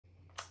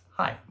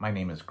Hi, my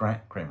name is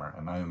Grant Kramer,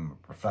 and I am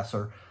a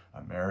professor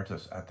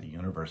emeritus at the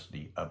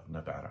University of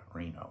Nevada,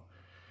 Reno.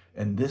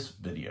 In this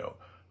video,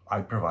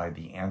 I provide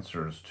the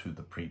answers to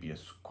the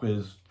previous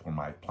quiz for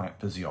my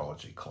plant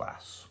physiology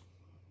class.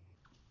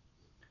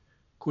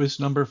 Quiz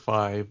number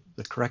 5,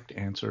 the correct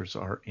answers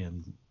are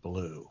in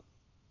blue.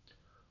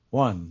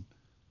 1.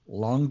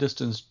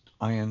 Long-distance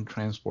ion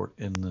transport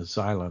in the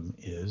xylem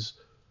is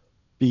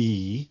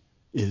B,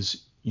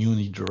 is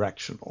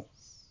unidirectional.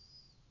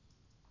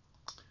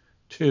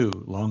 2.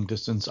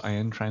 Long-distance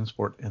ion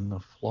transport in the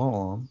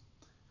phloem,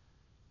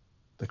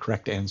 the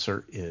correct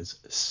answer is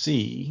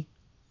C,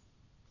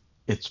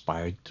 it's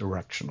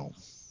bidirectional.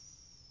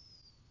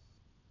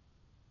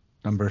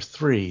 Number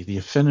 3, the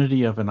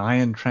affinity of an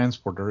ion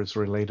transporter is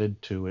related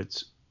to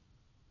its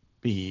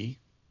B,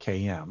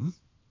 Km.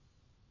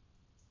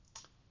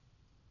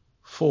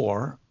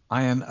 4,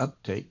 ion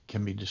uptake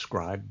can be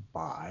described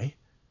by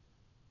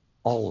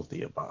all of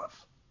the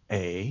above.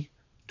 A,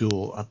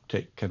 dual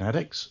uptake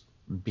kinetics,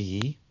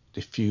 B,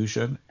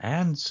 diffusion,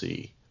 and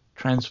C,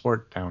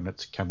 transport down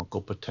its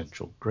chemical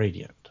potential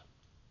gradient.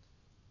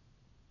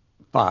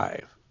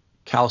 5,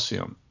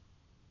 calcium,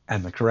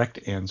 and the correct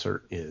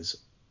answer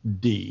is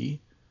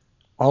D,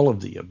 all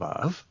of the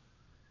above,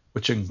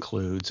 which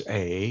includes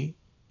A,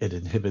 it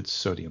inhibits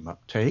sodium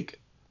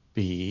uptake,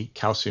 B,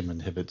 calcium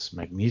inhibits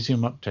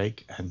magnesium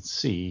uptake, and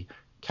C,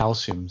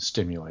 calcium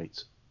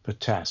stimulates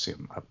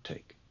potassium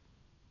uptake.